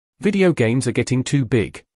Video games are getting too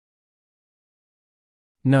big.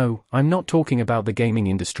 No, I'm not talking about the gaming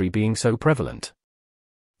industry being so prevalent.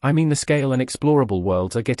 I mean the scale and explorable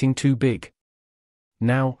worlds are getting too big.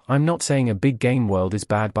 Now, I'm not saying a big game world is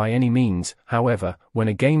bad by any means, however, when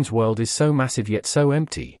a game's world is so massive yet so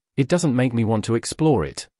empty, it doesn't make me want to explore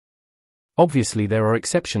it. Obviously there are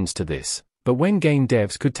exceptions to this, but when game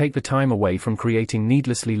devs could take the time away from creating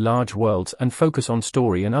needlessly large worlds and focus on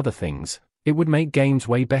story and other things, it would make games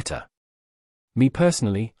way better. Me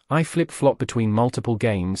personally, I flip-flop between multiple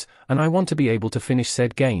games, and I want to be able to finish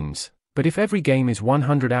said games, but if every game is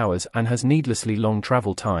 100 hours and has needlessly long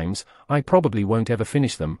travel times, I probably won't ever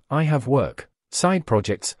finish them. I have work, side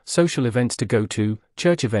projects, social events to go to,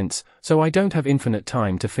 church events, so I don't have infinite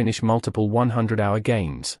time to finish multiple 100-hour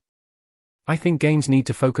games. I think games need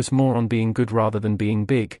to focus more on being good rather than being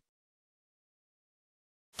big.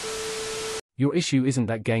 Your issue isn't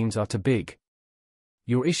that games are too big.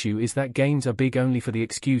 Your issue is that games are big only for the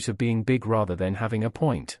excuse of being big rather than having a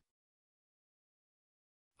point.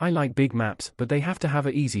 I like big maps, but they have to have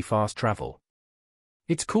easy fast travel.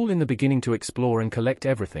 It's cool in the beginning to explore and collect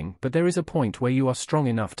everything, but there is a point where you are strong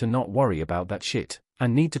enough to not worry about that shit,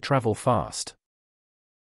 and need to travel fast.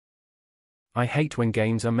 I hate when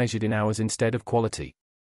games are measured in hours instead of quality.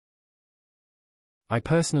 I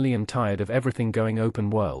personally am tired of everything going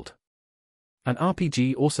open world. An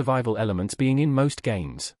RPG or survival elements being in most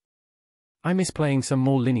games. I miss playing some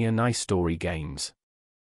more linear nice story games.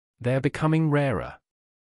 They're becoming rarer.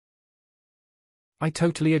 I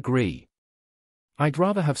totally agree. I'd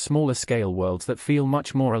rather have smaller scale worlds that feel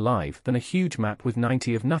much more alive than a huge map with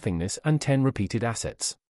 90 of nothingness and 10 repeated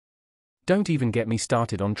assets. Don't even get me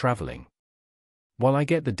started on traveling. While I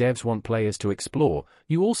get the devs want players to explore,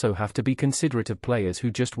 you also have to be considerate of players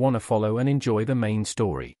who just want to follow and enjoy the main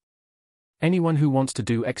story. Anyone who wants to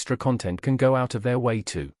do extra content can go out of their way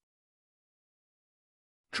to.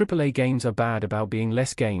 AAA games are bad about being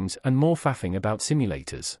less games and more faffing about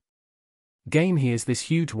simulators. Game here's this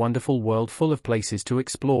huge wonderful world full of places to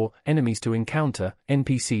explore, enemies to encounter,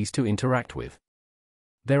 NPCs to interact with.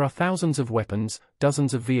 There are thousands of weapons,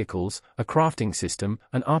 dozens of vehicles, a crafting system,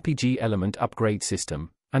 an RPG element upgrade system,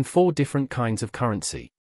 and 4 different kinds of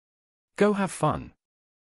currency. Go have fun.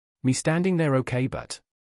 Me standing there okay, but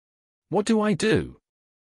what do I do?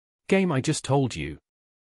 Game, I just told you.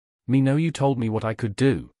 Me know you told me what I could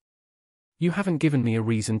do. You haven't given me a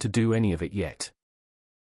reason to do any of it yet.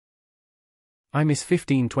 I miss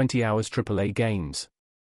 15-20 hours AAA games.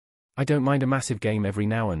 I don't mind a massive game every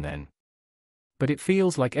now and then. But it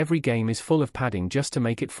feels like every game is full of padding just to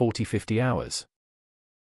make it 40-50 hours.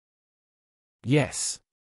 Yes.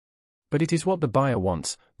 But it is what the buyer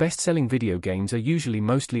wants. Best-selling video games are usually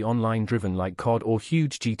mostly online-driven like COD or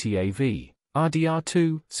huge GTA V,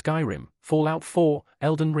 RDR2, Skyrim, Fallout 4,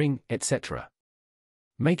 Elden Ring, etc.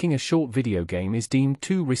 Making a short video game is deemed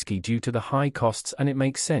too risky due to the high costs, and it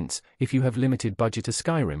makes sense. If you have limited budget, a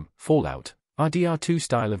Skyrim, Fallout, RDR2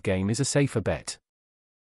 style of game is a safer bet.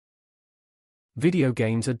 Video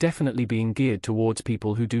games are definitely being geared towards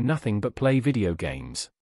people who do nothing but play video games.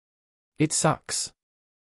 It sucks.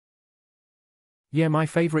 Yeah, my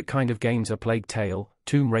favorite kind of games are Plague Tale,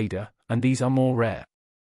 Tomb Raider, and these are more rare.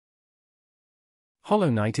 Hollow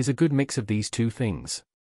Knight is a good mix of these two things.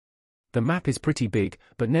 The map is pretty big,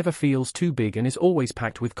 but never feels too big and is always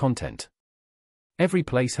packed with content. Every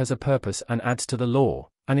place has a purpose and adds to the lore,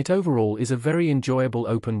 and it overall is a very enjoyable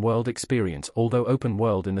open world experience, although open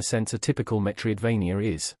world in the sense a typical Metroidvania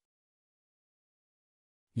is.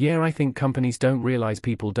 Yeah, I think companies don't realize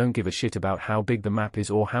people don't give a shit about how big the map is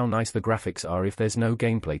or how nice the graphics are if there's no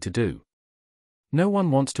gameplay to do. No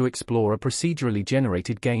one wants to explore a procedurally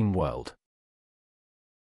generated game world.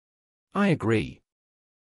 I agree.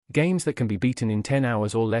 Games that can be beaten in 10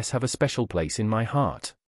 hours or less have a special place in my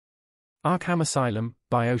heart. Arkham Asylum,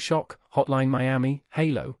 BioShock, Hotline Miami,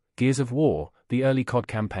 Halo, Gears of War, the early COD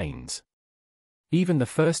campaigns. Even the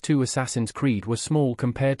first 2 Assassin's Creed were small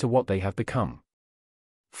compared to what they have become.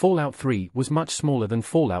 Fallout 3 was much smaller than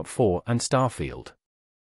Fallout 4 and Starfield.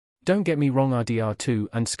 Don't get me wrong, RDR2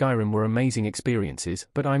 and Skyrim were amazing experiences,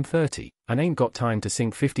 but I'm 30, and ain't got time to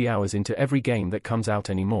sink 50 hours into every game that comes out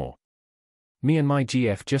anymore. Me and my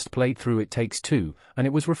GF just played through It Takes Two, and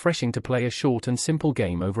it was refreshing to play a short and simple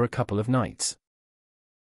game over a couple of nights.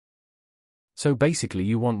 So basically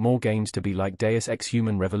you want more games to be like Deus Ex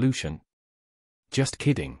Human Revolution? Just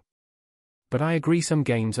kidding. But I agree, some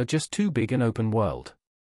games are just too big and open world.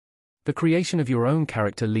 The creation of your own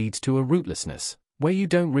character leads to a rootlessness, where you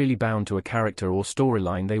don't really bound to a character or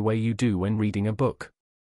storyline the way you do when reading a book.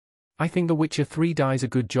 I think The Witcher 3 does a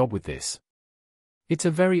good job with this. It's a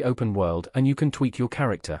very open world and you can tweak your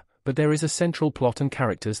character, but there is a central plot and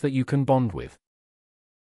characters that you can bond with.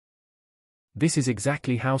 This is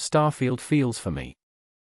exactly how Starfield feels for me.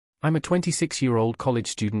 I'm a 26-year-old college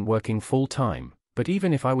student working full-time, but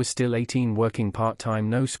even if I was still 18 working part-time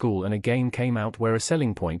no school and a game came out where a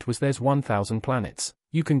selling point was there's 1,000 planets,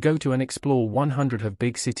 you can go to and explore 100 of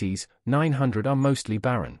big cities, 900 are mostly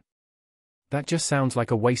barren. That just sounds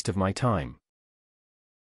like a waste of my time.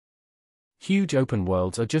 Huge open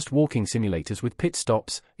worlds are just walking simulators with pit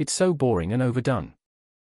stops, it's so boring and overdone.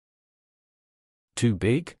 Too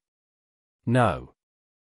big? No.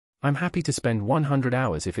 I'm happy to spend 100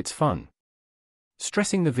 hours if it's fun.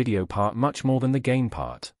 Stressing the video part much more than the game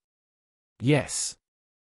part. Yes.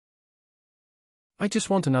 I just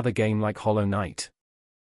want another game like Hollow Knight.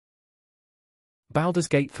 Baldur's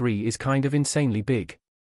Gate 3 is kind of insanely big.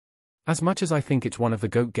 As much as I think it's one of the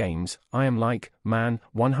GOAT games, I am like, man,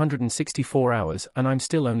 164 hours and I'm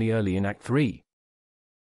still only early in Act 3.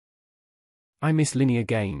 I miss linear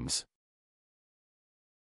games.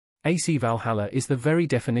 AC Valhalla is the very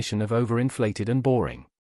definition of overinflated and boring.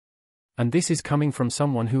 And this is coming from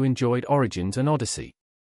someone who enjoyed Origins and Odyssey.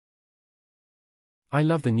 I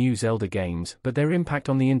love the new Zelda games, but their impact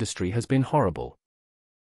on the industry has been horrible.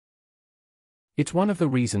 It's one of the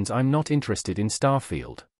reasons I'm not interested in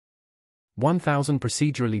Starfield. 1,000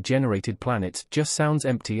 procedurally generated planets just sounds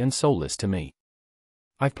empty and soulless to me.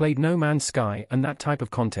 I've played No Man's Sky and that type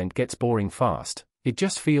of content gets boring fast. It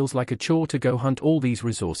just feels like a chore to go hunt all these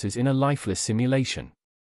resources in a lifeless simulation.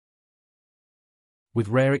 With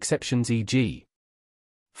rare exceptions e.g.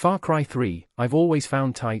 Far Cry 3, I've always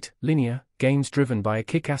found tight, linear, games driven by a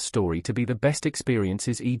kick-ass story to be the best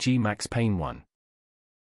experiences e.g. Max Payne 1.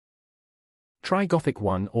 Try Gothic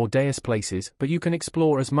 1 or Deus Places, but you can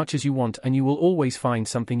explore as much as you want and you will always find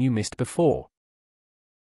something you missed before.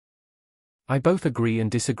 I both agree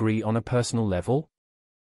and disagree on a personal level.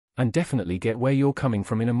 And definitely get where you're coming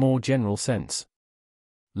from in a more general sense.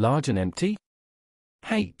 Large and empty?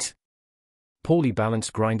 Hate. Poorly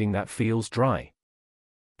balanced grinding that feels dry.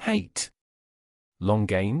 Hate. Long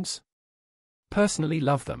games? Personally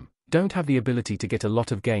love them, don't have the ability to get a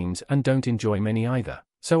lot of games and don't enjoy many either,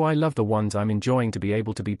 so I love the ones I'm enjoying to be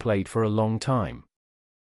able to be played for a long time.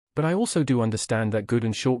 But I also do understand that good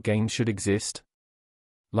and short games should exist.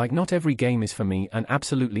 Like not every game is for me and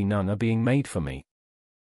absolutely none are being made for me.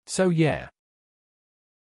 So yeah.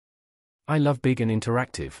 I love big and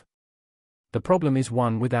interactive. The problem is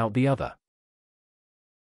one without the other.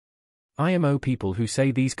 IMO people who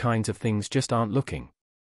say these kinds of things just aren't looking.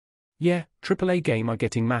 Yeah, AAA game are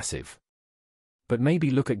getting massive. But maybe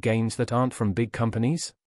look at games that aren't from big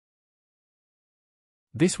companies?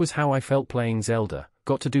 This was how I felt playing Zelda,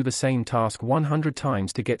 got to do the same task 100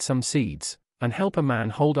 times to get some seeds, and help a man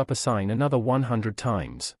hold up a sign another 100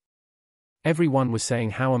 times. Everyone was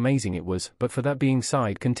saying how amazing it was, but for that being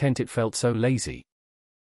side content it felt so lazy.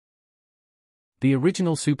 The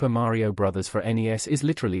original Super Mario Bros. For NES is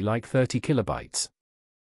literally like 30 kilobytes.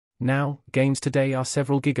 Now, games today are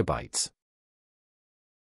several gigabytes.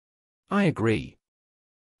 I agree.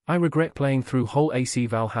 I regret playing through whole AC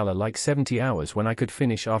Valhalla like 70 hours when I could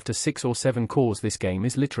finish after 6 or 7 cores. This game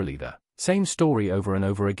is literally the same story over and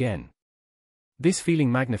over again. This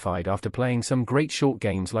feeling magnified after playing some great short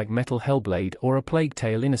games like Metal Hellblade or A Plague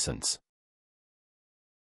Tale: Innocence.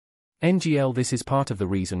 NGL, this is part of the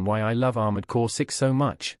reason why I love Armored Core 6 so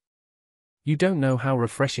much. You don't know how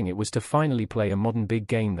refreshing it was to finally play a modern big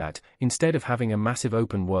game that, instead of having a massive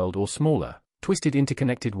open world or smaller, twisted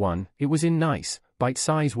interconnected one, it was in nice,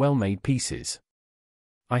 bite-size well-made pieces.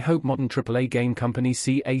 I hope modern AAA game companies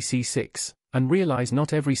see AC6. And realize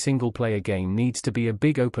not every single-player game needs to be a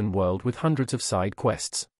big open world with hundreds of side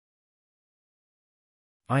quests.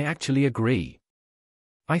 I actually agree.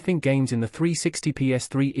 I think games in the 360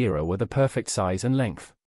 PS3 era were the perfect size and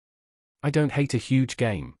length. I don't hate a huge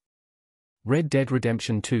game. Red Dead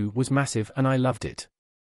Redemption 2 was massive and I loved it.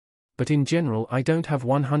 But in general I don't have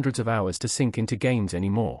hundreds of hours to sink into games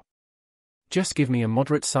anymore. Just give me a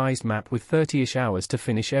moderate-sized map with 30-ish hours to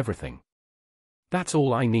finish everything. That's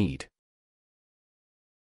all I need.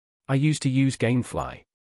 I used to use Gamefly.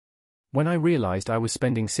 When I realized I was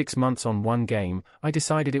spending 6 months on one game, I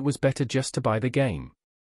decided it was better just to buy the game.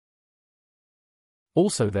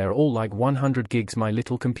 Also they're all like 100 gigs, my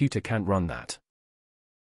little computer can't run that.